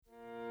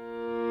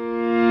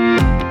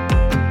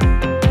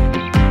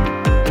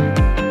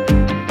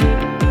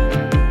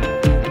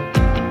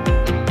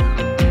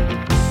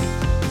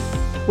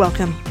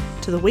Welcome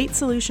to the Weight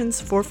Solutions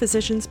for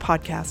Physicians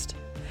podcast,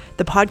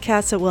 the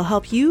podcast that will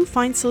help you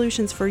find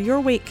solutions for your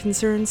weight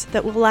concerns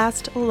that will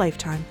last a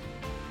lifetime.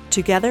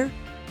 Together,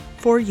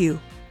 for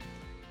you.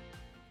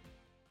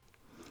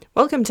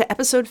 Welcome to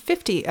episode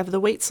 50 of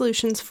the Weight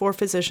Solutions for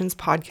Physicians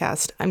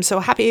podcast. I'm so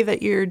happy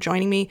that you're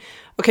joining me.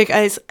 Okay,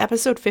 guys,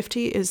 episode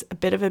 50 is a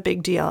bit of a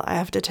big deal. I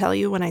have to tell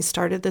you, when I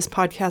started this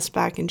podcast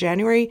back in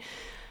January,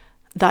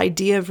 the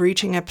idea of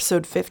reaching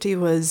episode 50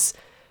 was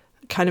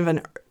kind of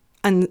an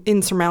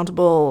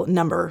insurmountable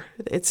number.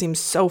 It seems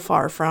so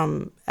far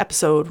from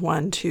episode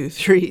 1, 2,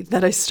 3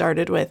 that I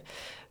started with.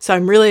 So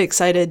I'm really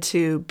excited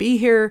to be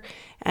here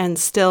and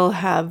still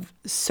have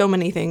so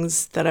many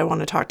things that I want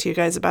to talk to you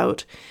guys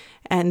about.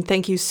 And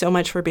thank you so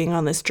much for being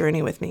on this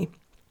journey with me.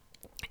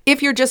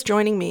 If you're just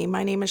joining me,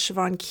 my name is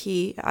Siobhan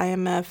Key. I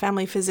am a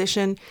family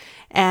physician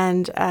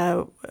and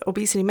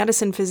obesity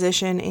medicine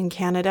physician in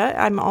Canada.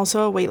 I'm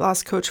also a weight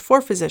loss coach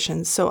for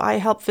physicians. So I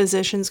help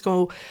physicians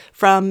go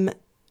from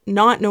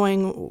not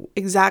knowing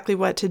exactly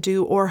what to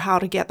do or how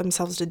to get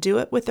themselves to do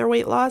it with their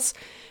weight loss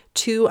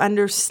to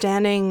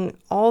understanding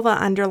all the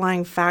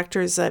underlying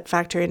factors that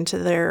factor into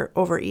their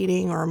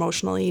overeating or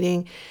emotional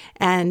eating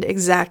and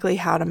exactly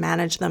how to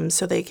manage them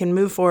so they can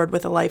move forward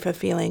with a life of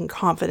feeling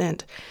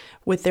confident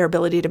with their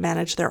ability to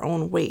manage their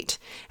own weight.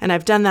 And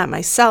I've done that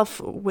myself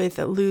with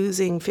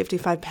losing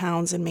 55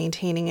 pounds and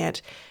maintaining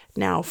it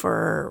now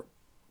for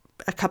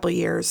a couple of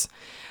years,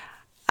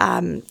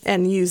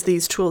 and use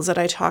these tools that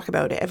I talk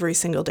about every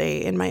single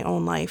day in my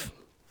own life.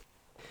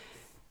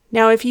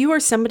 Now, if you are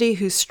somebody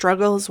who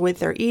struggles with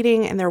their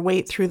eating and their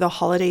weight through the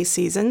holiday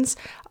seasons,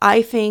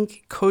 I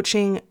think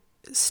coaching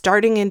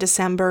starting in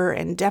December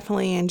and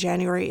definitely in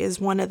January is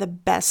one of the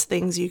best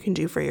things you can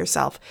do for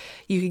yourself.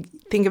 You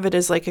think of it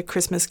as like a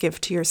Christmas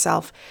gift to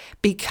yourself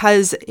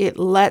because it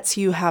lets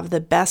you have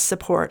the best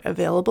support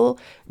available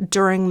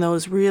during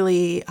those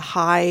really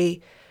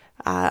high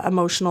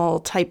emotional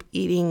type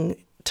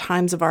eating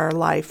times of our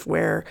life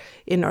where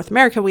in North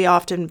America, we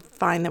often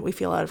find that we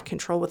feel out of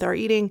control with our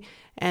eating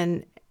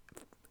and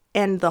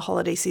end the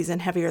holiday season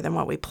heavier than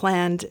what we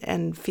planned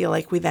and feel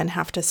like we then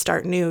have to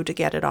start new to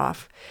get it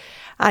off.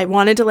 I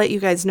wanted to let you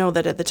guys know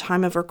that at the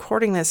time of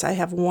recording this, I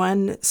have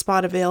one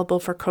spot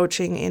available for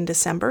coaching in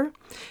December,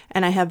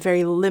 and I have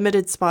very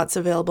limited spots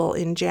available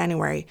in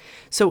January.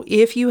 So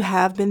if you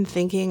have been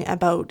thinking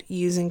about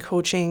using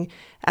coaching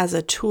as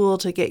a tool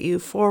to get you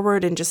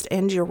forward and just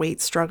end your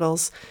weight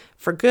struggles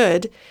for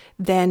good,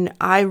 then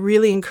I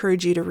really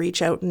encourage you to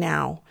reach out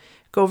now.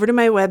 Go over to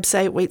my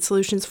website,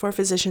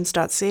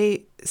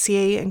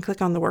 weightsolutionsforphysicians.ca, and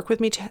click on the Work With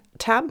Me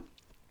tab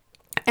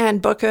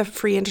and book a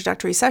free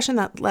introductory session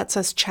that lets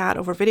us chat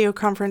over video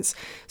conference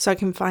so I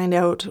can find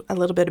out a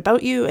little bit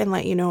about you and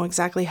let you know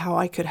exactly how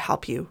I could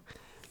help you.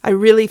 I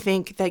really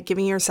think that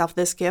giving yourself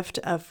this gift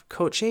of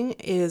coaching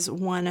is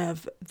one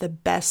of the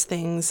best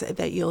things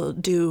that you'll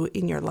do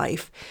in your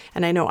life.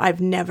 And I know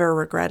I've never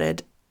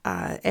regretted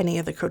any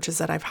of the coaches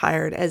that I've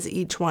hired, as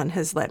each one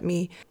has let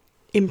me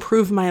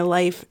improve my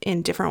life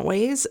in different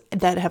ways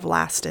that have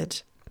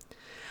lasted.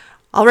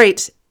 All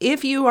right,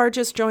 if you are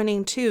just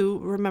joining too,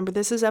 remember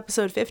this is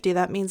episode 50.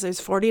 That means there's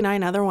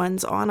 49 other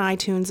ones on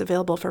iTunes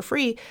available for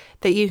free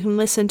that you can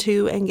listen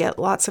to and get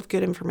lots of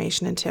good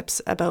information and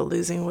tips about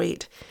losing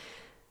weight.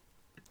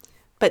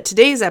 But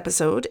today's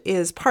episode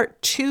is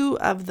part 2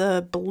 of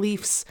the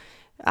beliefs.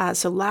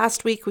 So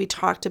last week we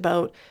talked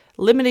about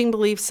limiting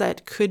beliefs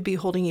that could be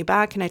holding you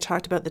back, and I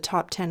talked about the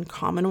top 10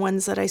 common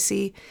ones that I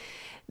see.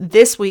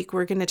 This week,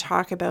 we're going to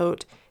talk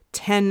about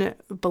 10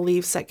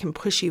 beliefs that can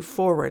push you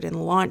forward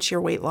and launch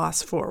your weight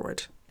loss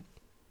forward.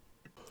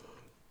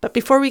 But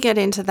before we get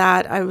into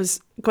that, I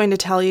was going to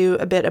tell you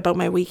a bit about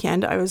my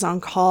weekend. I was on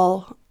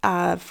call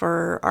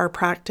for our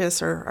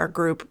practice or our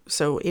group,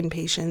 so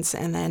inpatients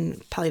and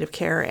then palliative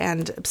care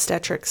and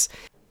obstetrics.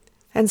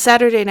 And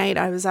Saturday night,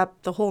 I was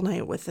up the whole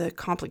night with a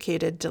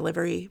complicated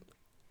delivery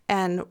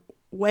and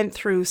went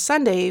through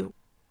Sunday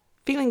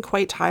feeling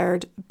quite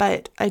tired,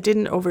 but I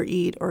didn't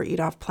overeat or eat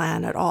off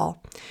plan at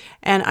all.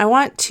 And I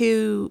want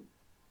to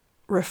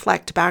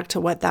reflect back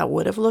to what that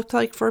would have looked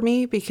like for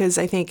me, because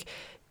I think,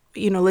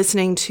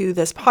 listening to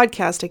this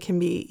podcast, it can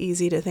be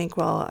easy to think,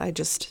 well, I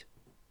just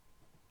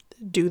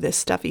do this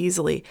stuff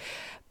easily.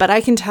 But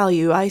I can tell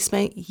you, I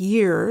spent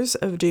years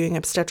of doing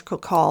obstetrical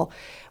call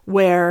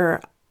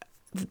where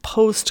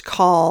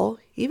post-call,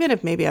 even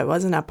if maybe I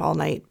wasn't up all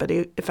night, but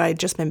if I had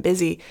just been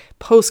busy,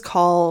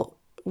 post-call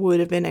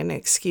would have been an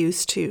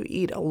excuse to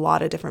eat a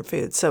lot of different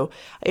foods. So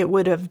it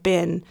would have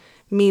been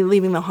me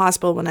leaving the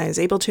hospital when I was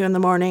able to in the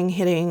morning,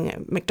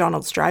 hitting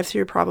McDonald's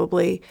drive-thru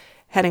probably,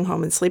 heading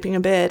home and sleeping a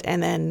bit,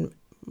 and then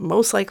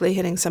most likely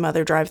hitting some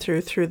other drive-thru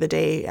through the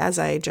day as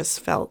I just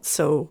felt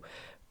so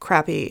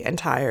crappy and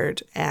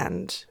tired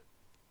and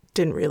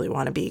didn't really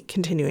want to be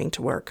continuing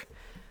to work.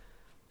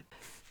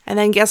 And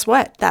then guess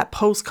what? That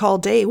post-call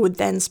day would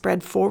then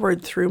spread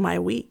forward through my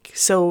week.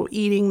 So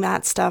eating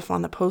that stuff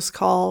on the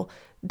post-call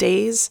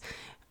days,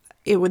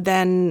 it would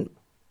then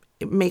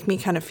make me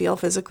kind of feel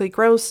physically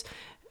gross.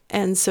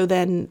 And so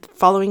then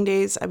following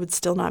days, I would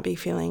still not be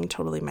feeling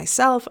totally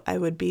myself. I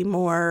would be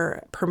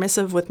more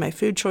permissive with my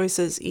food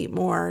choices, eat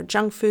more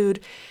junk food.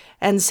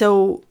 And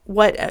so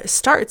what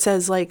starts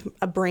as like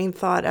a brain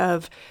thought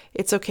of,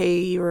 it's okay,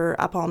 you're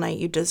up all night,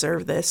 you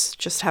deserve this,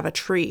 just have a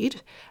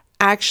treat.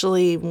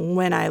 Actually,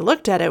 when I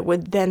looked at it,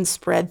 would then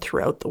spread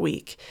throughout the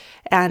week.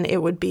 And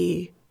it would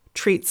be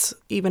treats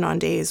even on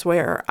days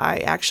where I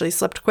actually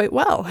slept quite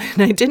well.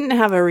 And I didn't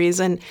have a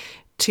reason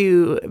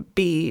to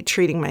be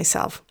treating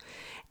myself.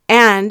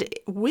 And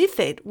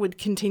with it would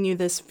continue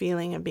this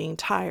feeling of being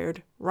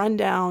tired, run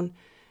down,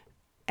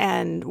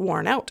 and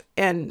worn out.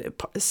 And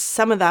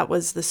some of that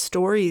was the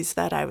stories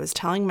that I was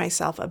telling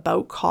myself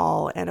about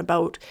call and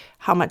about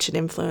how much it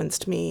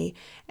influenced me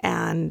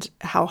and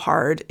how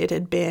hard it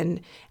had been.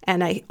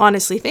 And I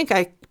honestly think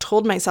I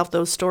told myself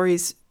those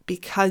stories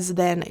because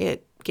then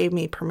it gave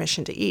me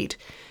permission to eat.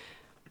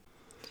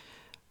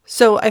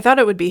 So I thought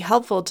it would be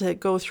helpful to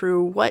go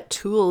through what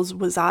tools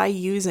was I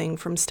using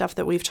from stuff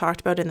that we've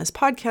talked about in this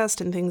podcast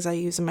and things I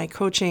use in my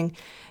coaching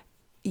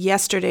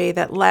yesterday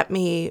that let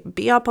me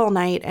be up all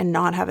night and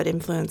not have it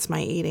influence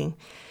my eating.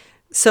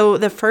 So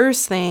the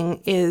first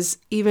thing is,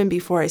 even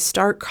before I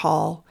start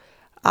call,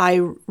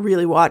 I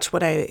really watch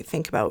what I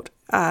think about.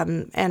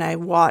 And I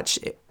watch,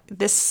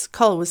 this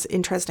call was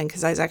interesting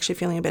because I was actually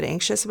feeling a bit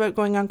anxious about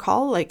going on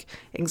call, like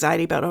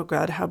anxiety about, oh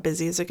God, how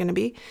busy is it going to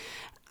be?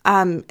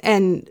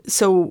 And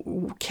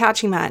so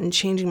catching that and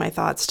changing my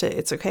thoughts to,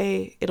 it's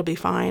okay, it'll be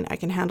fine, I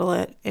can handle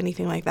it,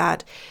 anything like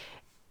that.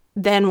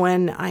 Then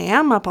when I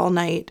am up all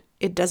night,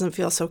 it doesn't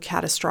feel so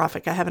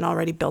catastrophic. I haven't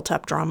already built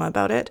up drama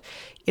about it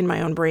in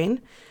my own brain.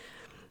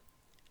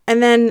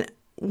 And then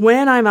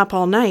when I'm up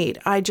all night,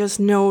 I just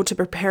know to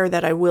prepare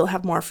that I will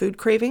have more food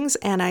cravings.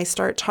 And I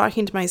start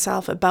talking to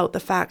myself about the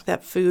fact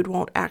that food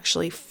won't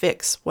actually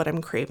fix what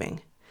I'm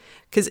craving.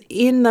 Because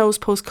in those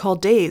post-call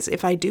days,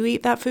 if I do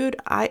eat that food,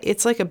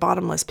 it's like a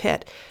bottomless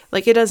pit.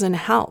 Like it doesn't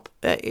help,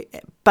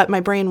 but my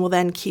brain will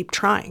then keep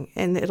trying,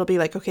 and it'll be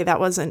like, okay,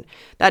 that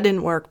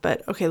didn't work,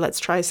 but okay, let's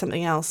try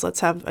something else. Let's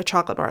have a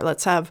chocolate bar.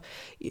 Let's have,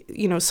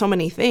 so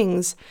many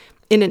things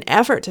in an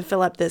effort to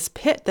fill up this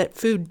pit that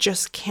food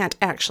just can't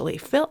actually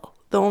fill.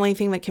 The only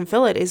thing that can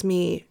fill it is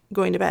me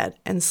going to bed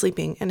and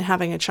sleeping and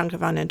having a chunk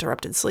of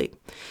uninterrupted sleep.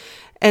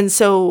 And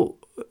so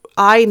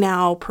I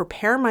now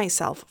prepare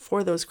myself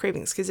for those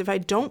cravings, because if I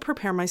don't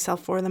prepare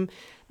myself for them,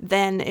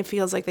 then it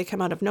feels like they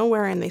come out of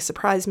nowhere and they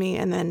surprise me,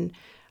 and then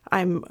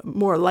I'm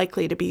more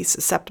likely to be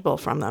susceptible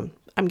from them.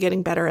 I'm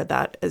getting better at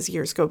that as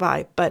years go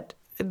by, but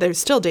there's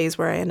still days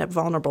where I end up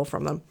vulnerable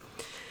from them.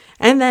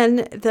 And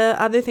then the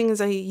other thing is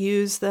I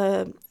use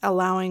the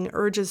allowing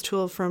urges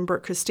tool from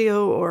Brooke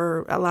Castillo,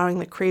 or allowing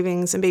the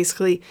cravings, and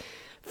basically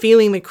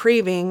feeling the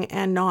craving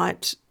and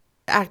not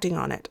acting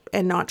on it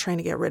and not trying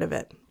to get rid of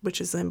it,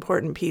 which is the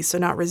important piece. So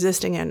not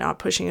resisting it, not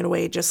pushing it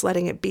away, just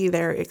letting it be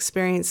there,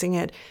 experiencing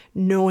it,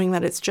 knowing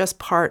that it's just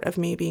part of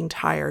me being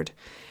tired.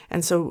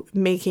 And so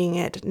making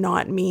it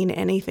not mean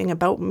anything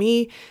about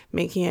me,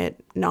 making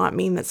it not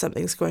mean that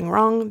something's going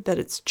wrong, that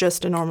it's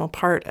just a normal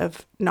part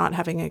of not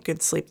having a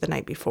good sleep the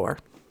night before.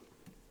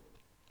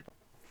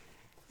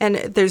 And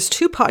there's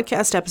 2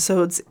 podcast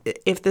episodes,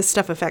 if this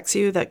stuff affects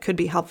you, that could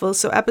be helpful.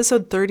 So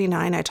episode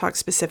 39, I talk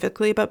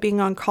specifically about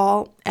being on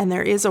call, and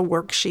there is a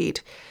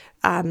worksheet.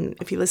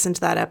 If you listen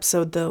to that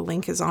episode, the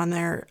link is on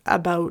there,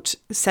 about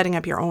setting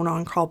up your own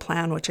on-call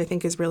plan, which I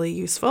think is really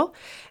useful.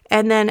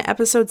 And then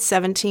episode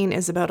 17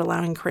 is about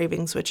allowing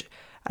cravings, which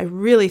I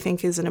really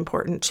think is an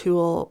important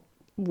tool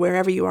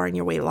wherever you are in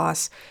your weight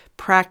loss.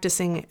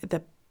 Practicing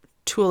the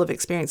tool of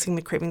experiencing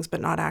the cravings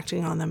but not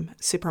acting on them,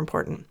 super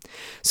important.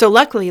 So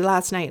luckily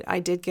last night I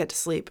did get to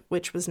sleep,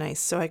 which was nice.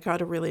 So I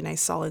got a really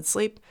nice solid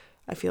sleep.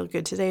 I feel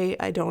good today.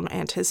 I don't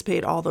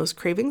anticipate all those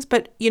cravings,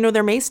 but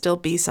there may still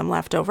be some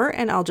left over,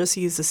 and I'll just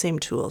use the same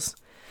tools.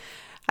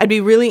 I'd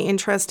be really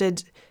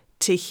interested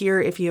to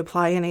hear if you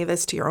apply any of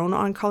this to your own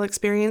on-call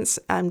experience.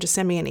 Just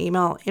send me an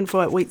email,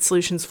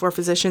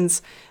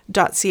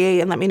 info@weightsolutionsforphysicians.ca,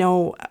 and let me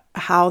know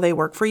how they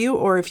work for you,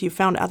 or if you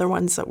found other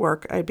ones that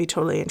work. I'd be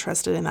totally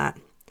interested in that.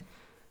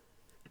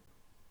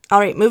 All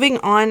right, moving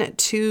on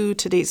to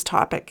today's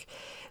topic.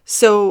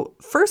 So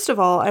first of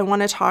all, I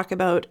want to talk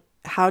about,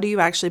 how do you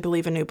actually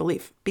believe a new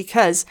belief?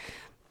 Because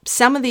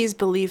some of these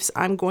beliefs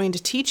I'm going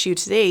to teach you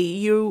today,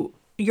 your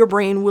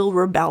brain will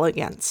rebel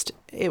against.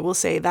 It will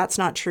say, that's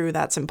not true,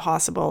 that's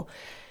impossible.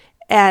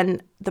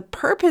 And the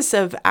purpose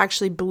of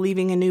actually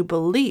believing a new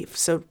belief,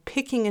 so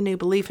picking a new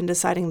belief and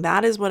deciding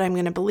that is what I'm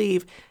going to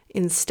believe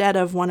instead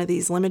of one of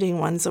these limiting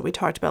ones that we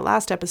talked about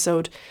last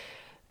episode,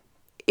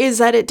 is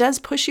that it does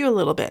push you a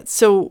little bit.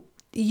 So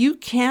you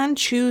can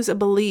choose a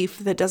belief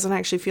that doesn't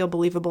actually feel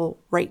believable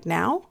right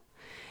now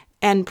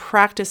and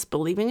practice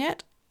believing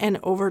it. And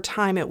over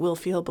time, it will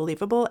feel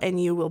believable,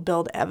 and you will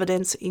build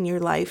evidence in your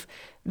life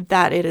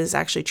that it is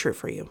actually true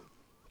for you.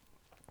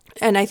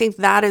 And I think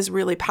that is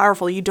really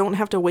powerful. You don't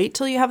have to wait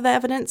till you have the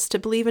evidence to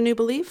believe a new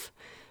belief,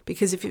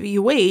 because if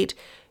you wait,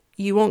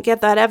 you won't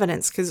get that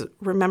evidence. Because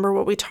remember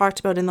what we talked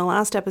about in the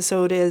last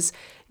episode is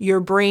your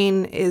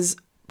brain is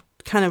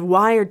kind of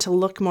wired to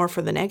look more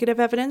for the negative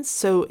evidence.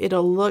 So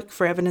it'll look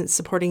for evidence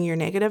supporting your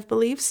negative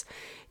beliefs.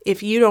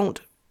 If you don't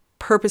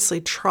purposely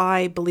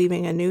try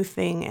believing a new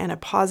thing and a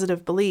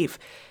positive belief,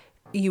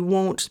 you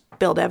won't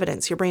build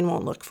evidence. Your brain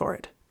won't look for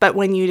it. But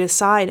when you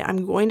decide,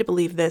 I'm going to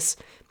believe this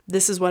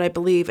is what I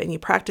believe, and you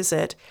practice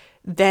it,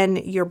 then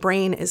your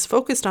brain is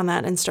focused on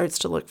that and starts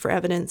to look for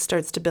evidence,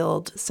 starts to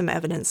build some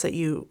evidence that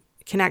you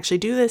can actually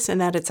do this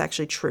and that it's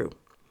actually true.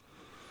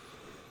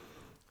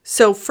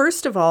 So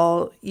first of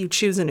all, you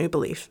choose a new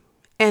belief.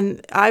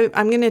 And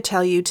I'm going to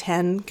tell you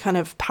 10 kind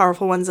of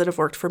powerful ones that have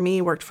worked for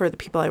me, worked for the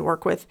people I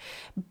work with.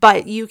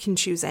 But you can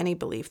choose any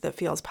belief that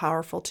feels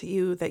powerful to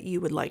you, that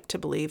you would like to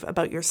believe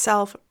about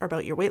yourself or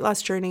about your weight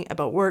loss journey,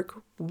 about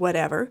work,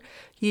 whatever.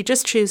 You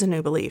just choose a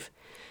new belief.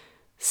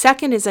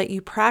 Second is that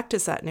you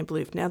practice that new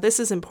belief. Now, this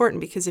is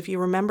important because if you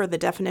remember, the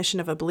definition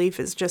of a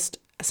belief is just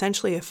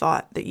essentially a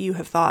thought that you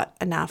have thought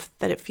enough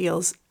that it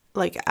feels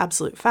like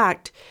absolute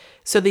fact.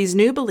 So these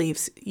new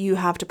beliefs, you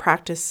have to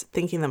practice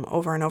thinking them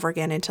over and over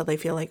again until they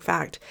feel like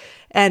fact.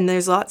 And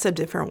there's lots of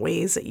different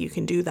ways that you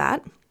can do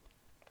that.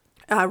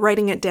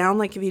 Writing it down,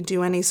 like if you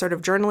do any sort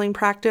of journaling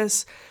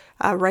practice,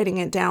 writing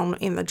it down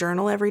in the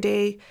journal every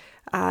day.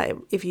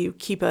 If you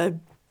keep a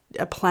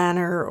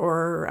planner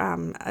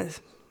or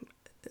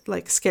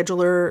like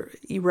scheduler,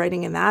 you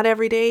writing in that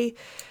every day.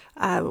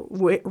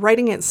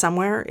 Writing it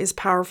somewhere is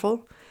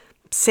powerful.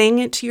 Saying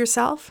it to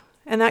yourself.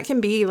 And that can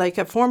be like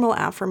a formal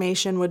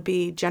affirmation would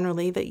be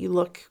generally that you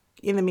look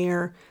in the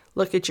mirror,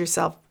 look at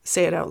yourself,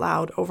 say it out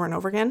loud over and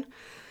over again.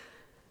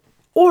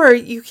 Or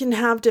you can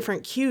have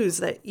different cues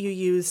that you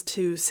use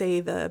to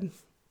say the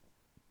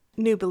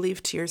new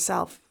belief to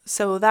yourself.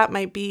 So that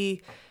might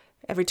be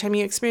every time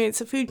you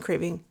experience a food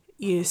craving,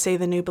 you say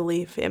the new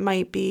belief. It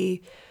might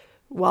be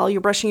while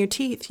you're brushing your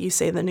teeth, you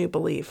say the new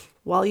belief.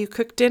 While you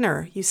cook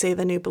dinner, you say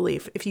the new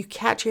belief. If you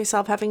catch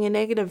yourself having a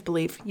negative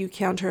belief, you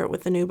counter it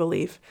with the new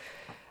belief.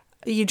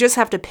 You just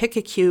have to pick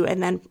a cue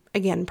and then,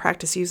 again,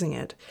 practice using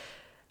it.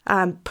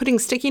 Putting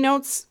sticky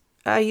notes.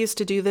 I used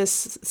to do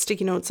this,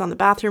 sticky notes on the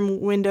bathroom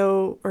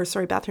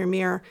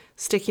mirror,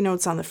 sticky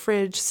notes on the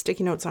fridge,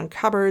 sticky notes on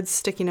cupboards,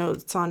 sticky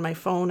notes on my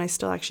phone. I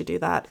still actually do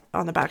that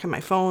on the back of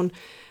my phone.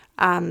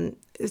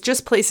 It's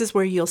just places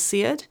where you'll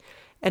see it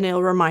and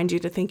it'll remind you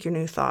to think your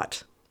new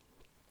thought.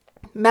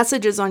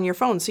 Messages on your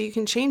phone. So you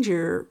can change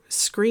your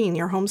screen,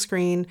 your home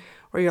screen,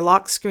 or your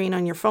lock screen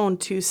on your phone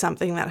to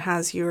something that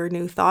has your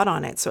new thought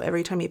on it. So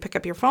every time you pick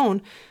up your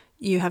phone,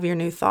 you have your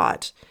new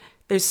thought.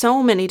 There's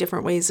so many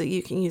different ways that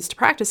you can use to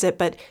practice it,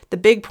 but the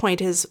big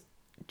point is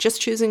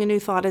just choosing a new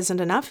thought isn't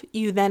enough.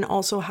 You then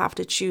also have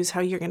to choose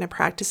how you're going to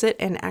practice it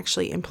and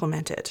actually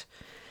implement it.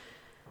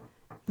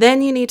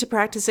 Then you need to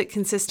practice it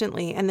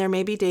consistently, and there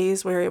may be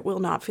days where it will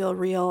not feel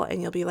real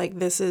and you'll be like,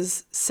 this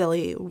is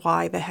silly.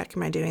 Why the heck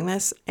am I doing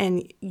this?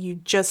 And you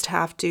just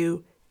have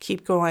to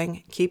keep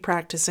going, keep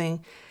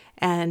practicing,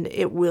 and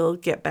it will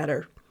get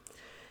better.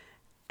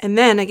 And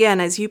then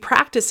again, as you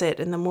practice it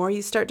and the more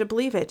you start to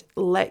believe it,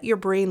 let your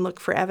brain look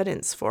for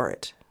evidence for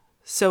it.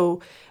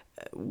 So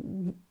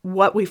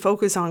what we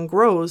focus on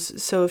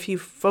grows. So if you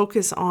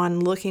focus on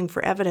looking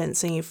for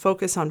evidence and you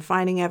focus on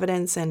finding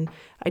evidence and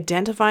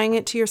identifying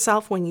it to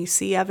yourself when you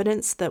see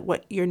evidence that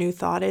what your new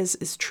thought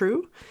is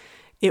true,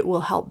 it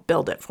will help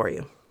build it for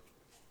you.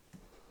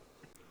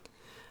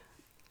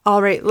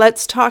 All right,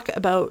 let's talk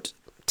about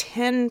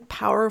 10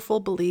 powerful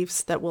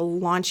beliefs that will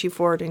launch you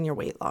forward in your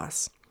weight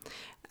loss.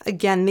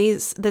 Again,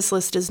 this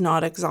list is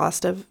not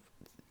exhaustive.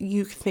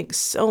 You can think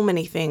so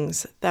many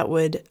things that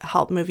would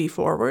help move you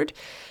forward.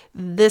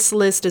 This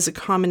list is a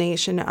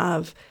combination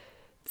of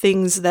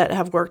things that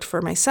have worked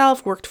for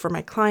myself, worked for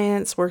my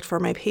clients, worked for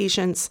my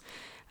patients.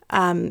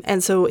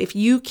 And so if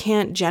you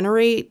can't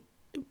generate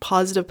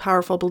positive,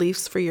 powerful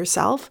beliefs for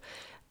yourself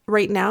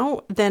right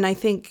now, then I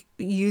think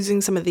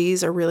using some of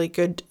these are really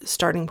good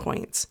starting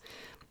points.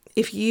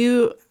 If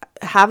you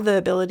have the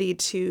ability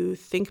to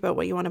think about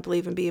what you want to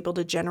believe and be able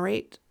to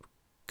generate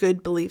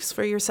good beliefs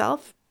for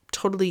yourself,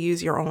 totally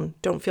use your own.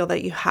 Don't feel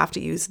that you have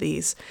to use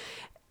these.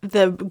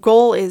 The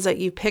goal is that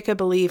you pick a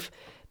belief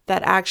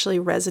that actually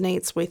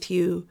resonates with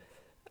you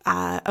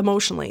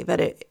emotionally,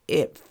 that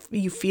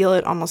you feel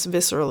it almost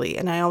viscerally.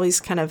 And I always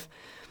kind of,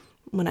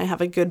 when I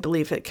have a good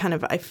belief,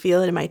 I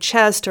feel it in my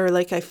chest or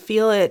like I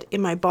feel it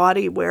in my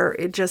body where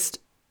it just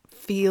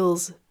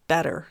feels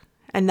better.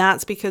 And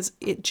that's because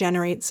it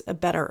generates a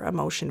better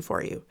emotion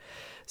for you.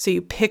 So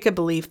you pick a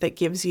belief that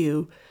gives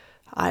you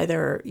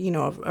either,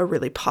 a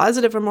really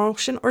positive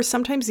emotion or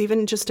sometimes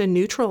even just a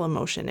neutral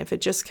emotion. If it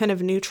just kind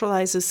of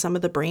neutralizes some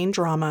of the brain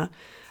drama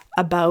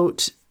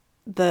about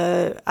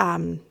the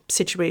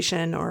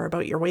situation or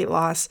about your weight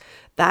loss,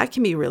 that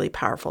can be really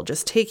powerful.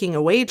 Just taking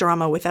away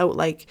drama without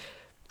like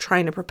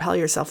trying to propel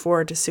yourself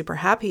forward to super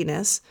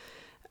happiness,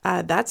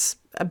 that's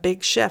a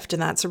big shift,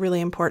 and that's a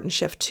really important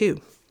shift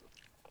too.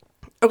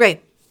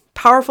 Okay,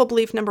 powerful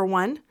belief number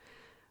 1,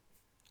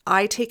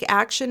 I take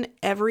action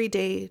every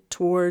day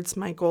towards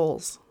my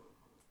goals.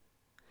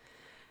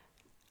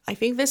 I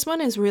think this one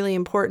is really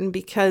important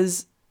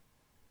because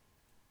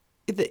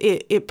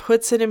it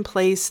puts it in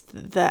place,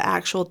 the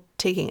actual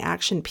taking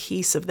action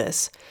piece of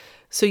this.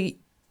 So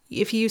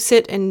if you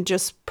sit and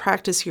just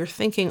practice your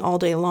thinking all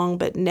day long,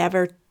 but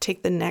never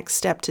take the next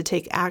step to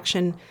take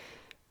action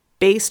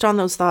based on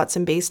those thoughts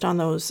and based on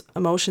those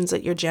emotions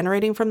that you're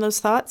generating from those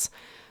thoughts,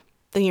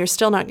 then you're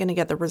still not going to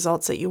get the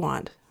results that you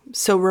want.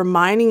 So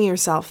reminding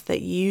yourself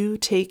that you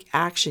take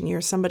action,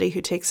 you're somebody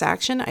who takes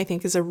action, I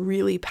think is a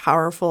really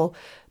powerful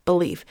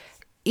belief.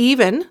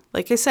 Even,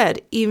 like I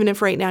said, even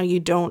if right now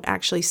you don't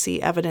actually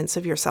see evidence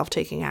of yourself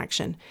taking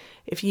action,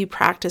 if you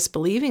practice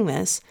believing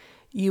this,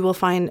 you will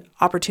find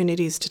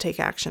opportunities to take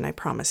action, I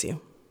promise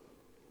you.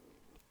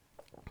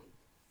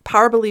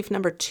 Power belief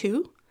number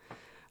 2,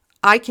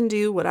 I can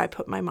do what I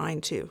put my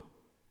mind to.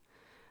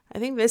 I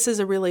think this is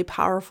a really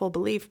powerful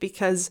belief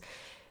because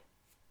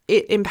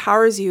it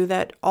empowers you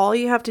that all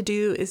you have to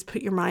do is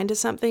put your mind to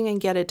something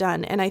and get it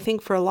done. And I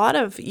think for a lot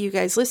of you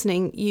guys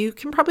listening, you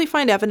can probably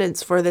find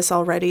evidence for this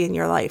already in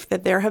your life,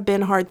 that there have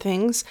been hard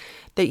things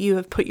that you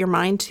have put your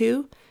mind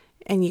to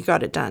and you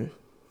got it done.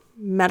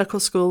 Medical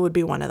school would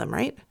be one of them,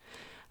 right?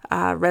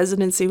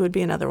 Residency would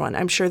be another one.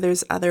 I'm sure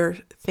there's other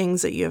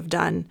things that you have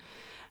done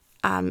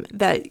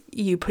that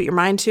you put your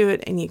mind to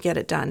it and you get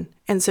it done.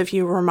 And so if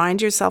you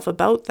remind yourself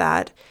about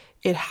that,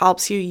 it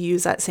helps you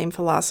use that same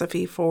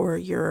philosophy for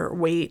your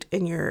weight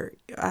and your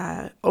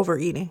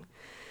overeating.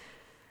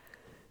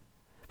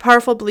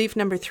 Powerful belief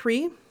number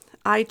 3,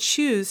 I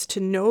choose to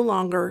no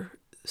longer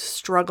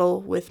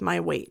struggle with my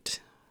weight.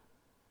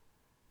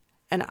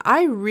 And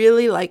I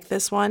really like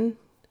this one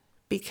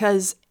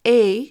because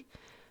it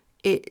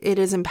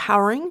is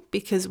empowering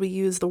because we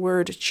use the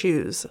word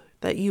choose,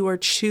 that you are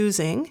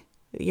choosing.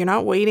 You're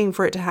not waiting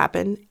for it to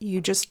happen.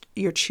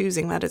 You're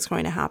choosing that it's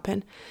going to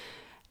happen.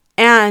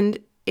 And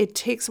it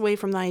takes away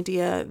from the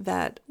idea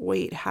that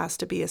weight has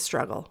to be a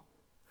struggle.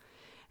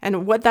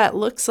 And what that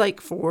looks like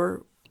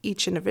for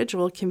each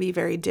individual can be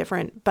very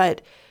different,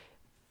 but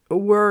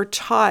we're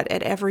taught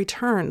at every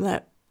turn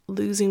that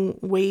losing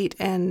weight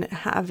and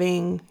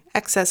having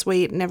excess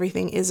weight and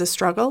everything is a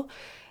struggle.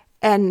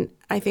 And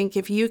I think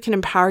if you can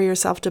empower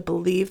yourself to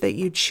believe that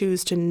you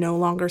choose to no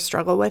longer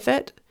struggle with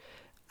it,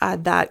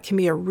 that can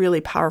be a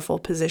really powerful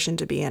position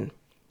to be in.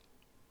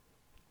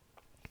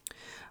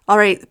 All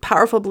right,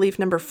 powerful belief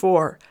number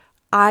 4,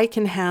 I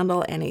can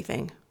handle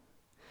anything.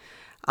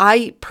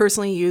 I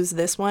personally use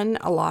this one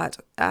a lot.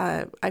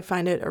 I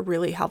find it a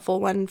really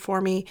helpful one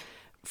for me.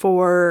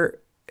 For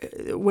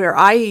where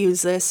I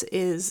use this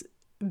is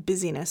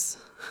busyness.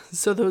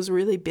 So those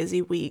really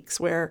busy weeks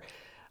where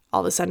all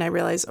of a sudden I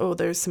realize,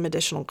 there's some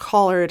additional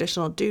call or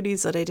additional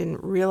duties that I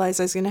didn't realize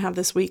I was going to have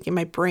this week, and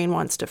my brain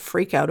wants to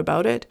freak out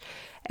about it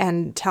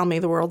and tell me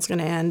the world's going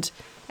to end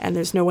and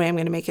there's no way I'm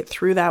going to make it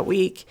through that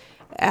week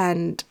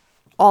and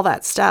all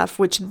that stuff,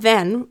 which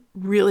then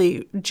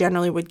really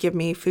generally would give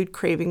me food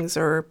cravings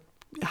or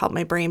help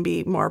my brain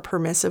be more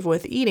permissive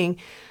with eating.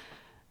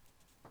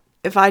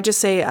 If I just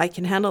say I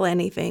can handle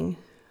anything,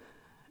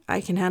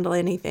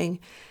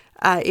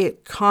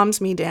 it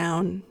calms me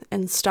down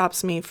and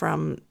stops me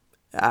from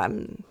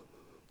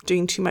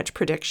doing too much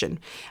prediction.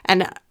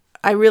 And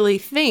I really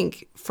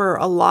think for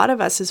a lot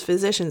of us as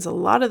physicians, a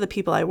lot of the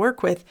people I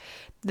work with,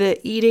 the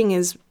eating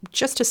is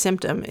just a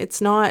symptom.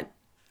 It's not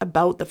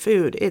about the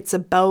food. It's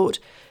about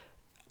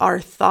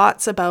our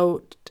thoughts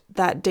about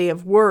that day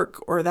of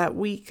work or that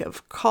week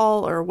of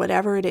call or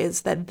whatever it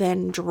is that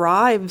then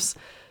drives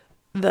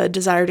the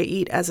desire to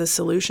eat as a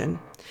solution.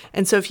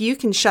 And so if you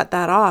can shut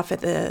that off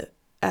at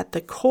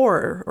the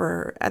core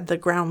or at the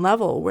ground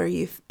level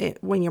where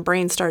when your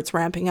brain starts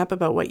ramping up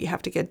about what you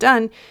have to get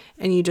done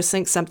and you just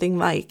think something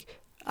like,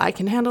 I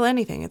can handle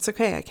anything. It's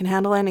okay. I can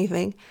handle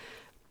anything.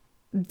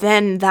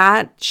 Then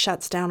that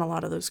shuts down a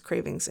lot of those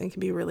cravings and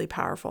can be really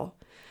powerful.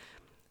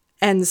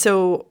 And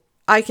so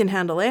I can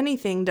handle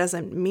anything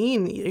doesn't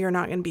mean you're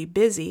not going to be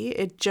busy.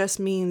 It just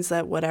means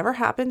that whatever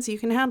happens, you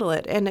can handle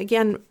it. And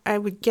again, I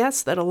would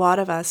guess that a lot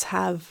of us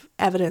have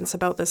evidence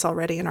about this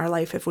already in our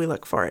life if we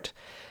look for it,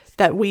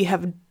 that we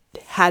have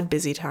had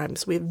busy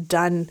times. We've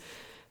gotten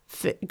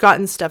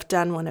stuff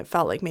done when it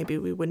felt like maybe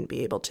we wouldn't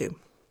be able to.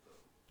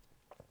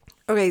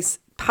 Okay,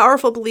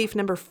 powerful belief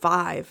number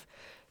 5.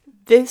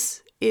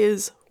 This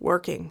is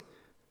working.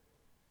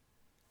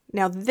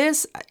 Now,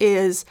 this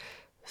is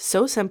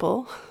so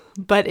simple,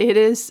 but it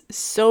is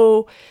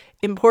so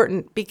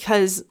important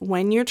because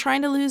when you're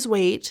trying to lose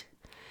weight,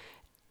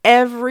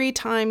 every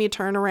time you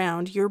turn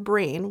around, your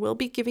brain will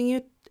be giving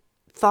you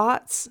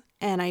thoughts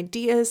and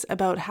ideas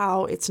about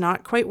how it's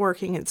not quite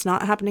working, it's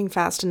not happening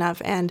fast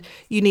enough, and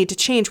you need to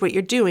change what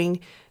you're doing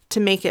to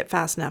make it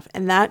fast enough.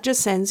 And that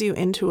just sends you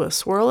into a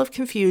swirl of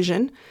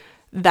confusion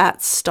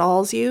that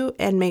stalls you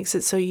and makes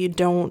it so you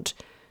don't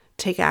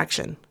take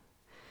action.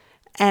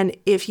 And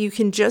if you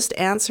can just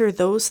answer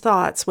those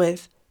thoughts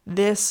with,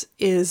 this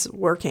is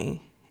working,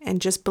 and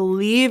just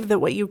believe that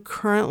what you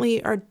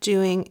currently are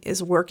doing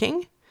is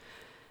working.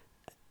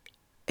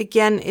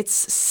 Again, it's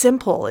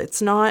simple.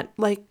 It's not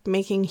like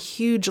making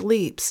huge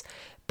leaps,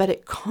 but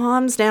it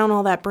calms down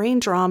all that brain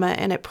drama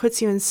and it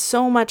puts you in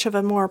so much of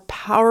a more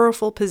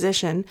powerful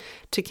position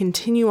to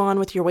continue on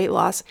with your weight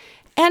loss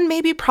And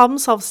maybe problem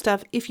solve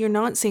stuff if you're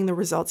not seeing the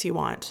results you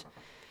want.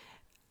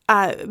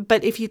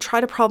 But if you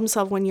try to problem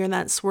solve when you're in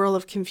that swirl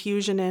of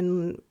confusion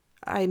and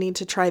I need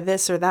to try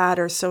this or that,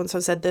 or so-and-so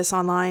said this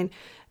online,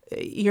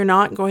 you're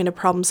not going to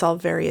problem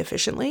solve very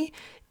efficiently.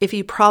 If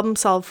you problem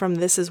solve from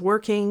this is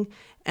working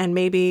and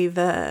maybe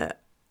the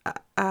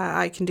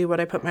I can do what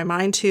I put my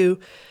mind to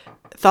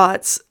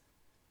thoughts,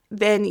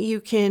 then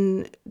you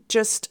can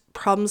just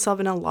problem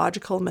solve in a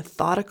logical,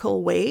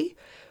 methodical way,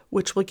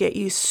 which will get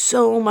you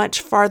so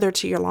much farther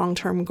to your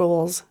long-term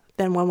goals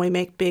than when we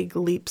make big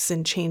leaps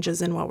and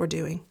changes in what we're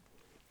doing.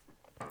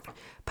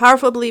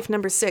 Powerful belief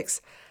number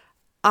 6,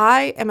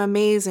 I am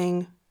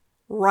amazing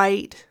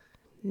right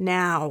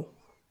now.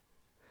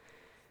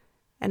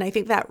 And I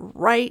think that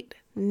right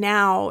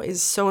now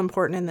is so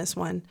important in this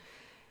one.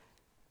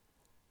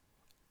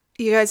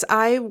 You guys,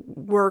 I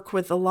work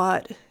with a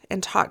lot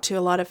and talk to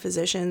a lot of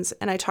physicians,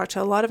 and I talk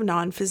to a lot of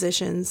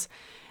non-physicians,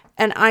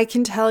 and I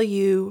can tell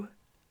you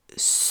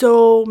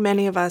so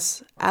many of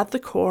us at the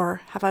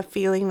core have a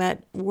feeling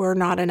that we're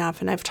not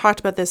enough. And I've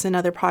talked about this in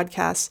other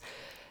podcasts.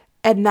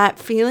 And that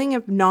feeling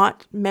of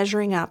not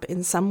measuring up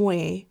in some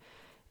way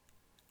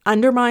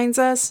undermines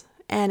us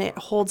and it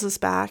holds us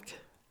back.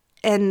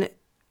 And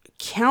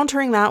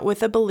countering that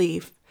with a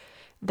belief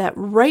that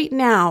right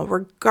now,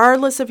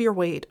 regardless of your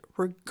weight,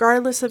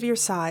 regardless of your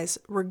size,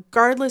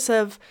 regardless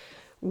of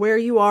where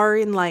you are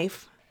in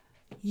life,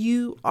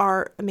 you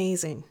are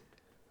amazing.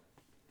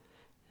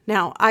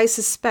 Now, I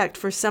suspect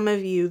for some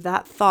of you,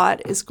 that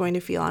thought is going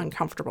to feel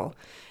uncomfortable,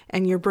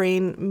 and your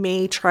brain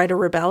may try to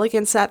rebel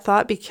against that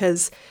thought,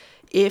 because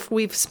if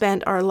we've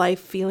spent our life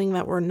feeling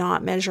that we're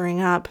not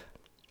measuring up,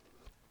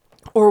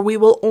 or we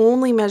will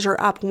only measure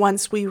up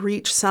once we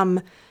reach some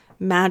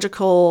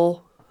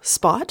magical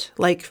spot,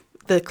 like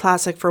the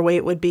classic for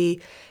weight would be,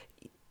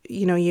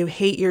 you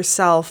hate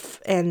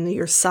yourself and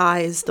your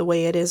size the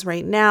way it is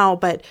right now,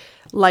 but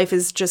life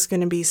is just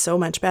going to be so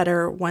much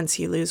better once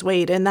you lose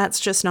weight. And that's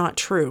just not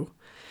true.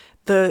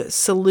 The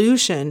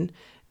solution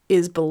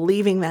is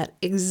believing that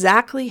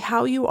exactly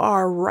how you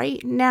are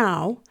right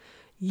now,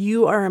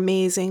 you are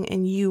amazing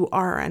and you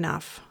are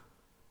enough.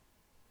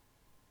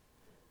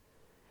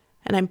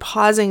 And I'm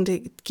pausing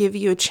to give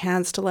you a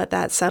chance to let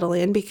that settle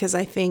in, because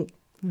I think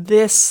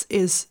this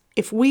is,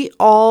 if we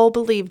all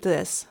believed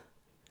this,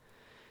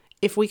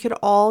 if we could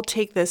all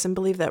take this and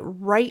believe that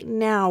right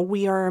now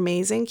we are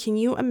amazing, can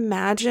you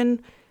imagine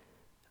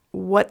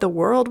what the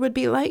world would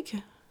be like?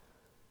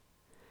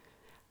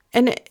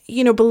 And,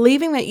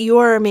 believing that you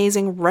are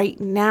amazing right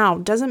now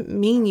doesn't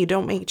mean you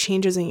don't make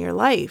changes in your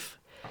life,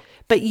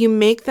 but you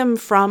make them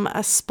from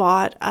a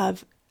spot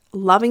of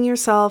loving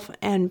yourself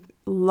and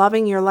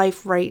loving your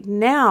life right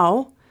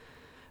now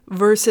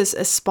versus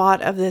a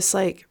spot of this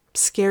like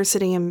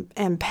scarcity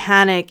and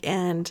panic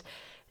and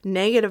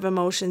negative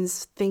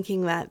emotions,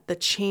 thinking that the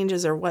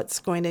changes are what's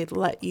going to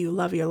let you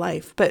love your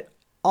life. But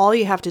all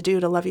you have to do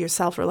to love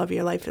yourself or love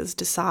your life is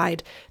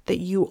decide that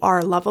you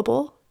are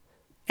lovable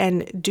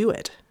and do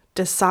it.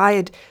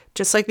 Decide,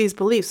 just like these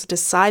beliefs,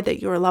 decide that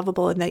you are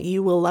lovable and that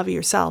you will love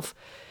yourself.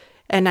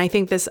 And I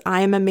think this I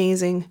am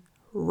amazing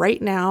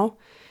right now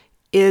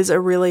is a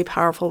really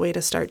powerful way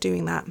to start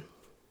doing that.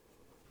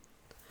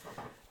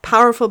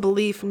 Powerful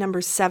belief number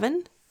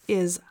 7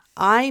 is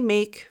I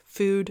make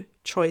food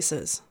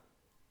choices.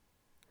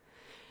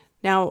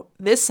 Now,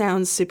 this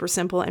sounds super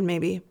simple and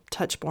maybe a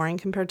touch boring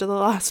compared to the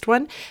last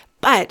one,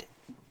 but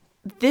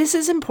this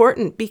is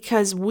important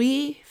because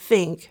we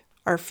think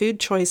our food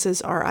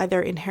choices are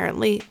either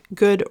inherently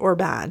good or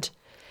bad.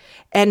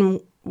 And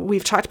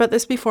we've talked about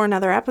this before in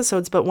other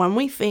episodes, but when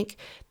we think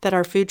that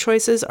our food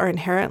choices are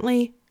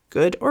inherently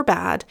good or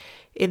bad,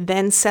 it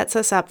then sets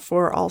us up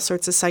for all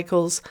sorts of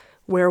cycles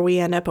where we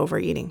end up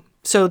overeating.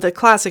 So the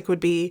classic would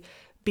be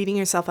beating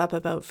yourself up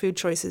about food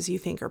choices you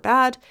think are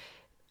bad.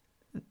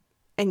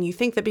 And you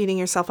think that beating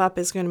yourself up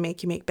is going to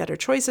make you make better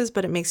choices,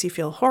 but it makes you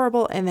feel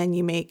horrible. And then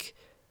you make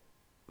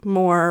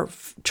more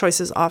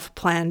choices off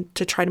plan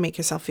to try to make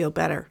yourself feel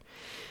better.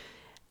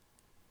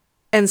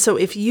 And so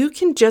if you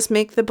can just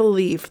make the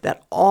belief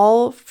that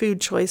all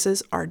food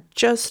choices are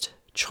just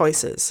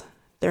choices,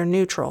 they're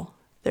neutral,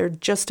 they're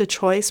just a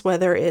choice,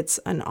 whether it's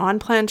an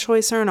on-plan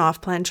choice or an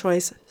off-plan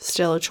choice,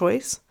 still a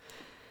choice,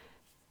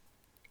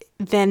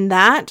 then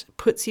that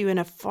puts you in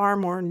a far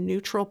more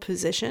neutral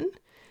position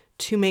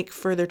to make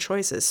further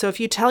choices. So if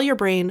you tell your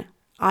brain,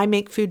 I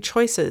make food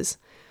choices,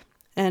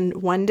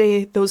 and one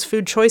day those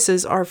food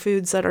choices are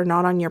foods that are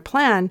not on your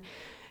plan,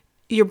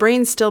 your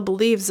brain still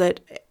believes that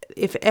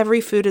if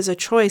every food is a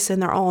choice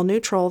and they're all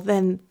neutral,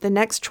 then the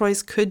next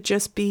choice could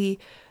just be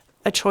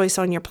a choice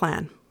on your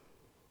plan.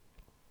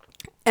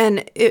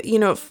 And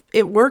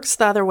it works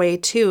the other way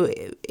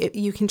too.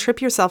 You can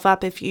trip yourself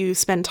up if you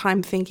spend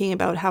time thinking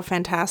about how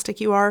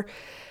fantastic you are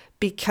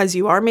because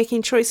you are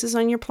making choices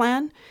on your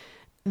plan.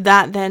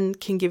 That then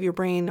can give your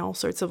brain all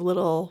sorts of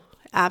little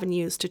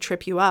avenues to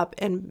trip you up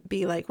and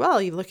be like,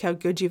 well, you look how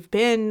good you've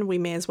been. We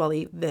may as well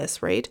eat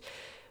this, right?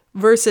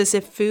 Versus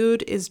if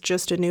food is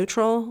just a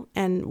neutral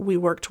and we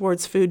work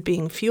towards food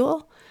being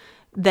fuel,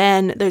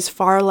 then there's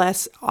far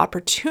less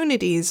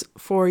opportunities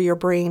for your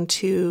brain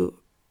to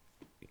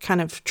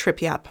kind of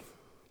trip you up.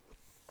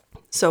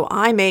 So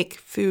I make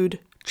food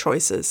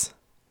choices.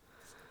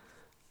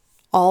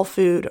 All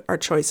food are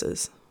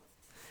choices.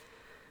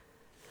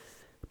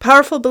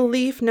 Powerful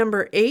belief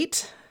number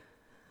 8,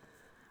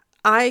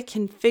 I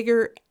can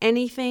figure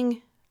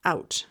anything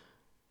out.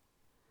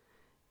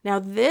 Now,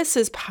 this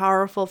is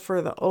powerful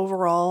for the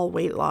overall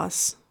weight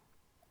loss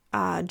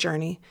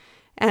journey,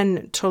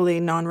 and totally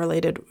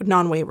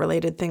non-weight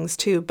related things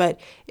too. But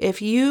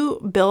if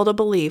you build a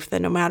belief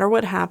that no matter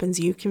what happens,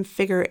 you can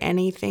figure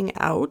anything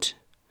out,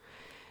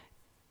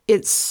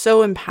 it's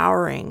so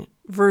empowering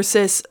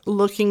versus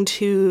looking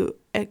to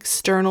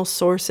external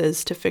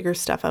sources to figure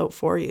stuff out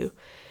for you.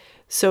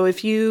 So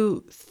if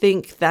you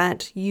think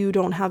that you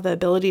don't have the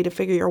ability to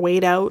figure your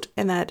weight out,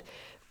 and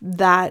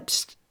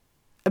that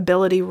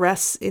ability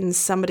rests in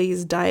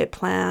somebody's diet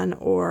plan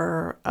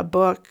or a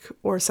book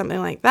or something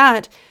like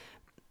that,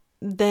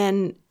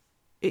 then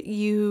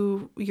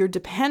you're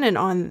dependent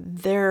on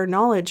their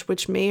knowledge,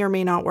 which may or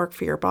may not work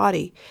for your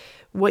body.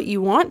 What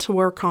you want to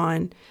work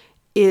on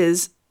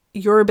is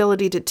your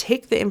ability to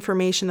take the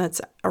information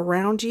that's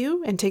around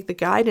you and take the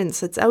guidance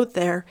that's out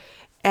there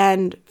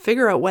and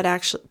figure out what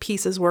actual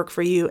pieces work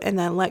for you, and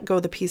then let go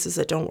of the pieces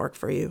that don't work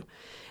for you,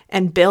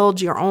 and build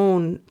your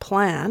own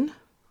plan.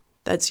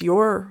 That's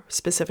your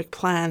specific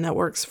plan that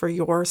works for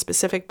your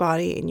specific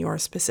body in your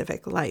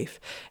specific life.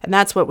 And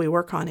that's what we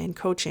work on in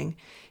coaching,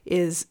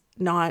 is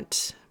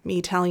not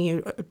me telling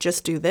you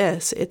just do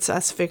this. It's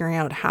us figuring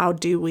out how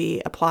do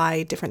we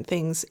apply different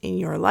things in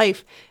your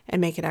life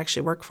and make it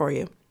actually work for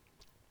you.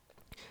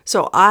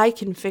 So I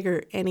can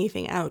figure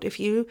anything out. If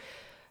you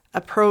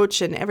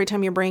approach, and every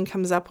time your brain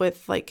comes up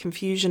with like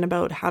confusion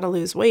about how to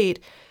lose weight,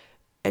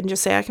 and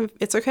just say,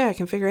 it's okay, I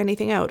can figure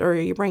anything out. Or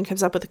your brain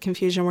comes up with the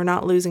confusion, we're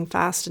not losing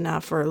fast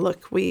enough, or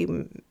look,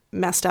 we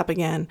messed up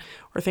again,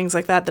 or things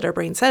like that our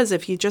brain says.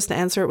 If you just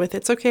answer it with,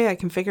 it's okay, I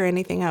can figure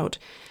anything out,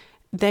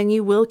 then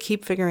you will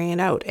keep figuring it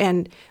out.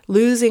 And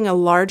losing a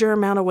larger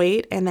amount of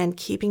weight and then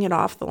keeping it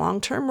off the long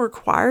term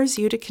requires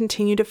you to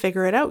continue to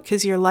figure it out,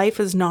 because your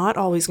life is not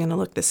always going to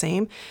look the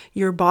same.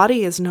 Your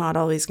body is not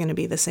always going to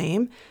be the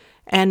same.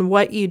 And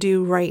what you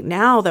do right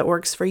now that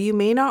works for you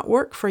may not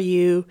work for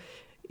you,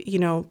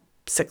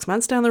 6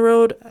 months down the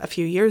road, a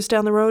few years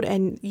down the road,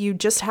 and you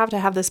just have to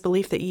have this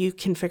belief that you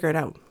can figure it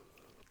out.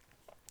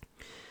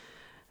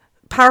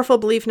 Powerful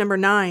belief number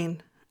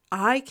 9,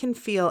 I can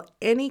feel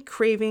any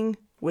craving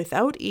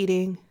without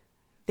eating.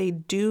 They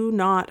do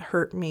not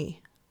hurt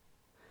me.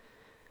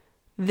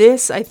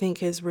 This, I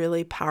think, is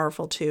really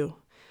powerful too,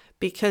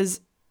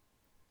 because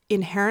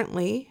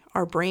inherently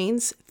our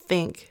brains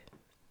think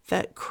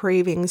that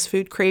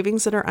food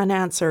cravings that are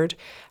unanswered,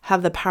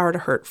 have the power to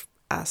hurt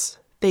us.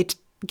 They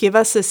give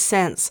us a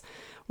sense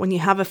when you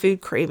have a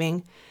food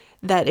craving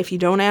that if you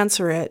don't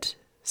answer it,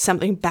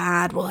 something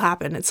bad will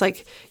happen. It's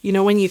like,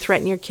 when you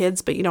threaten your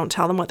kids, but you don't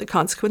tell them what the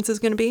consequence is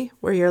going to be,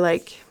 where you're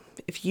like,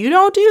 if you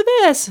don't do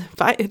this,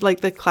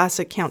 like the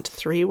classic count to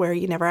 3, where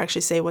you never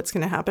actually say what's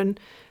going to happen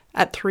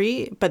at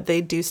 3, but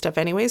they do stuff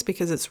anyways,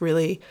 because it's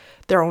really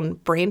their own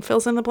brain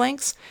fills in the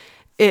blanks.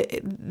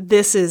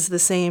 This is the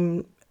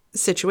same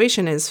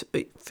situation as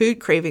food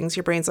cravings.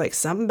 Your brain's like,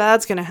 something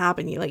bad's going to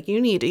happen. You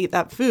need to eat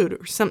that food,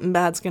 or something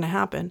bad's going to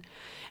happen.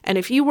 And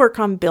if you work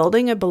on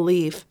building a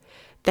belief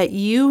that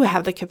you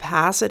have the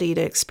capacity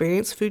to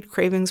experience food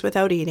cravings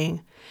without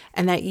eating,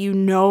 and that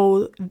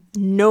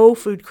no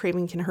food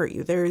craving can hurt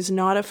you, there is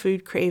not a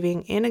food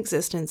craving in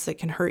existence that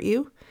can hurt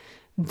you,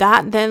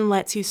 that then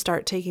lets you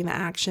start taking the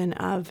action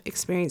of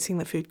experiencing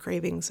the food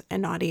cravings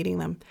and not eating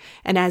them.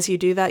 And as you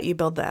do that, you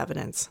build the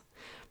evidence.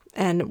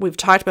 And we've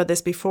talked about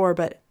this before,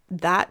 but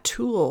that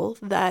tool,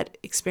 that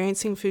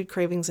experiencing food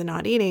cravings and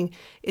not eating,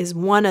 is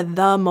one of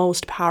the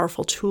most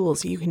powerful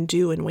tools you can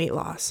do in weight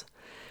loss.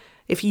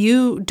 If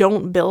you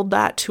don't build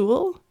that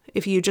tool,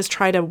 if you just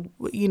try to,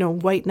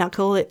 white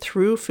knuckle it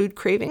through food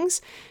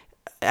cravings,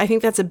 I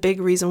think that's a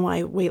big reason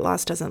why weight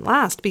loss doesn't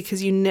last,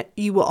 because you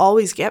will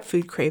always get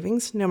food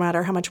cravings, no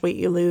matter how much weight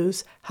you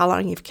lose, how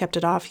long you've kept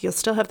it off, you'll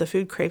still have the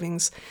food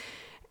cravings.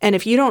 And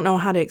if you don't know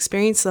how to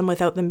experience them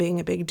without them being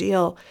a big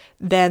deal,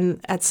 then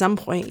at some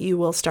point you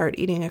will start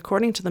eating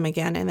according to them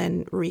again and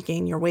then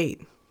regain your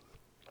weight.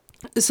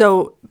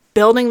 So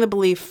building the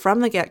belief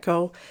from the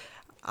get-go,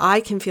 I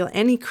can feel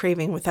any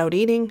craving without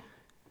eating,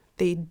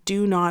 they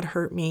do not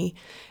hurt me,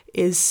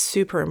 is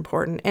super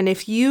important. And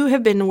if you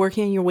have been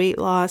working on your weight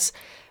loss,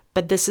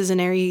 but this is an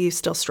area you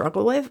still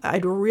struggle with,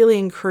 I'd really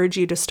encourage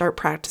you to start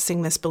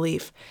practicing this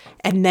belief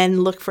and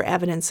then look for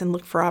evidence and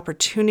look for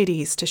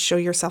opportunities to show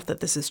yourself that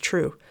this is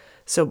true.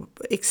 So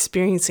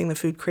experiencing the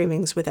food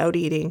cravings without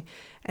eating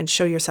and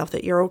show yourself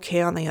that you're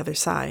okay on the other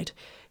side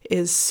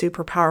is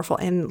super powerful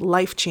and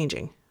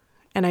life-changing.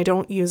 And I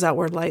don't use that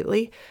word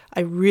lightly.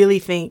 I really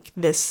think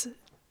this,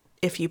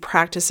 if you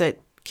practice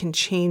it, can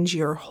change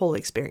your whole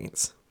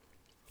experience.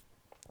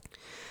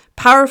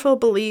 Powerful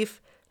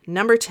belief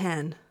number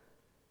 10.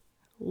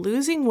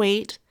 Losing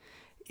weight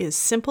is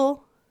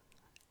simple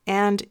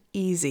and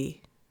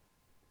easy.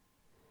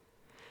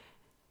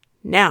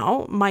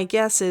 Now, my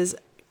guess is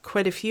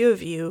quite a few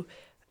of you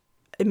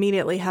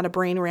immediately had a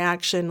brain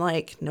reaction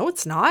like, no,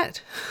 it's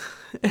not,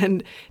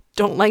 and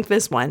don't like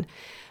this one.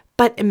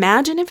 But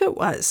imagine if it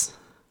was.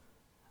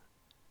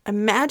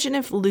 Imagine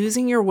if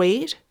losing your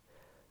weight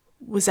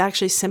was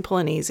actually simple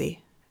and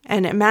easy.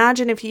 And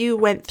imagine if you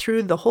went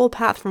through the whole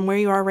path from where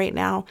you are right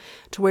now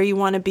to where you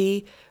want to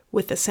be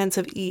with a sense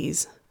of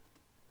ease.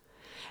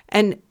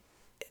 And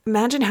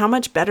imagine how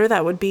much better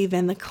that would be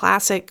than the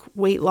classic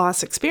weight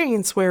loss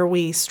experience where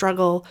we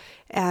struggle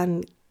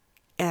and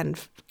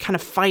kind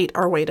of fight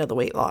our way to the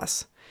weight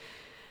loss.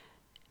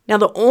 Now,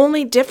 the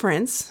only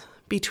difference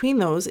between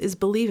those is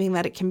believing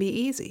that it can be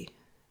easy.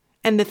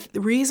 And the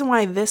reason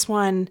why this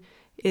one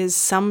is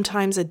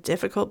sometimes a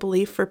difficult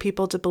belief for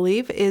people to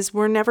believe is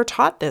we're never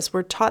taught this.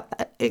 We're taught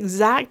the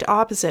exact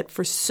opposite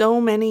for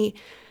so many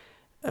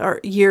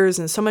years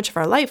and so much of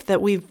our life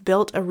that we've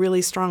built a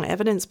really strong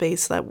evidence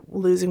base that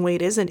losing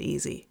weight isn't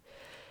easy.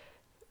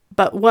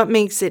 But what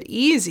makes it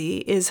easy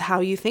is how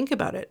you think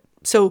about it.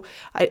 So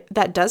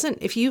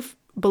if you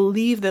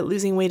believe that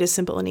losing weight is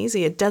simple and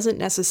easy, it doesn't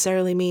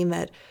necessarily mean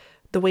that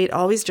the weight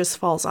always just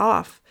falls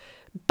off.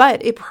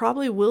 But it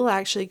probably will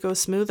actually go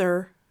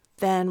smoother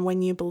than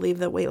when you believe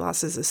that weight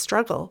loss is a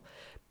struggle,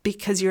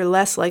 because you're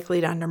less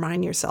likely to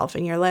undermine yourself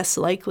and you're less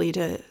likely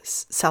to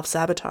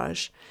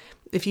self-sabotage.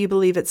 If you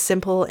believe it's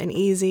simple and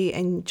easy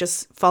and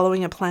just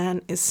following a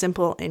plan is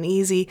simple and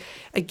easy,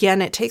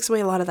 again, it takes away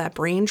a lot of that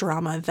brain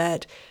drama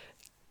that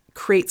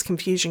creates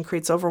confusion,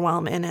 creates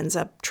overwhelm, and ends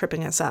up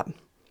tripping us up.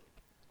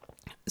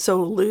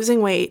 So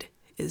losing weight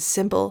is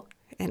simple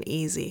and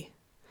easy.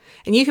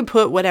 And you can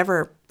put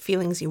whatever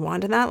feelings you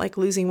want in that, like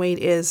losing weight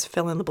is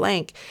fill in the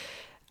blank.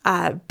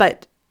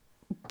 But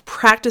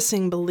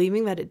practicing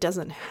believing that it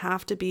doesn't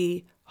have to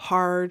be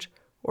hard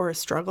or a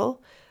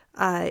struggle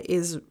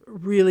is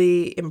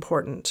really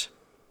important.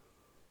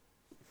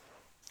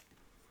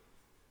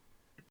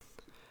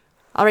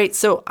 All right,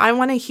 so I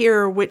want to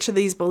hear which of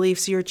these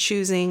beliefs you're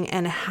choosing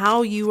and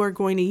how you are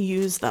going to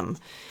use them.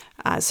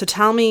 So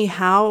tell me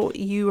how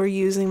you are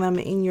using them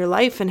in your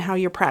life and how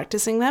you're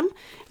practicing them.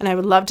 And I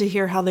would love to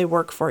hear how they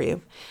work for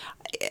you.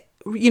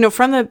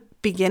 From the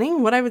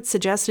beginning, what I would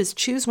suggest is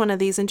choose one of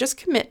these and just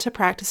commit to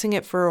practicing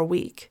it for a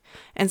week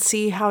and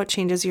see how it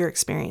changes your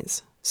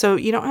experience. So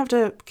you don't have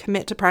to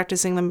commit to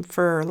practicing them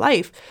for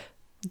life,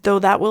 though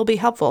that will be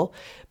helpful,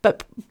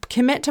 but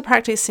commit to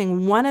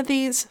practicing one of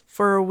these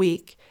for a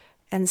week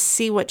and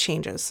see what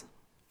changes.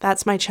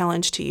 That's my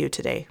challenge to you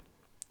today.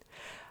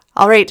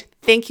 All right.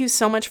 Thank you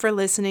so much for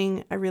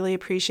listening. I really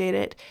appreciate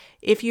it.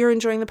 If you're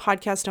enjoying the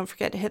podcast, don't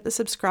forget to hit the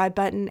subscribe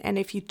button. And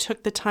if you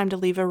took the time to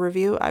leave a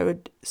review, I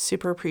would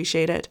super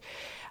appreciate it.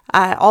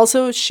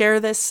 Also, share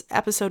this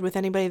episode with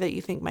anybody that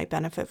you think might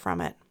benefit from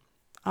it.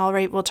 All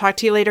right. We'll talk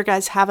to you later,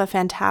 guys. Have a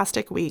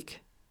fantastic week.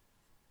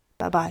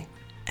 Bye-bye.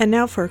 And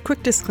now for a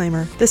quick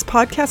disclaimer. This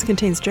podcast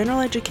contains general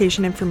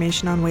education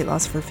information on weight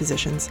loss for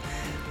physicians.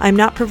 I'm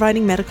not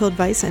providing medical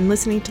advice, and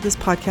listening to this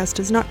podcast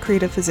does not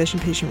create a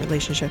physician-patient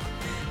relationship.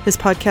 This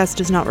podcast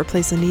does not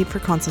replace a need for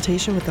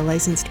consultation with a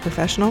licensed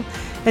professional,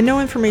 and no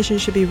information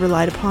should be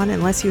relied upon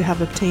unless you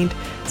have obtained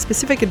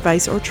specific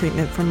advice or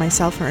treatment from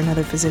myself or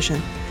another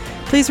physician.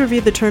 Please review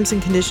the terms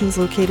and conditions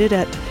located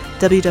at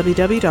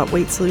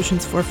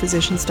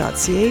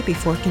www.weightsolutionsforphysicians.ca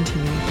before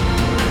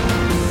continuing.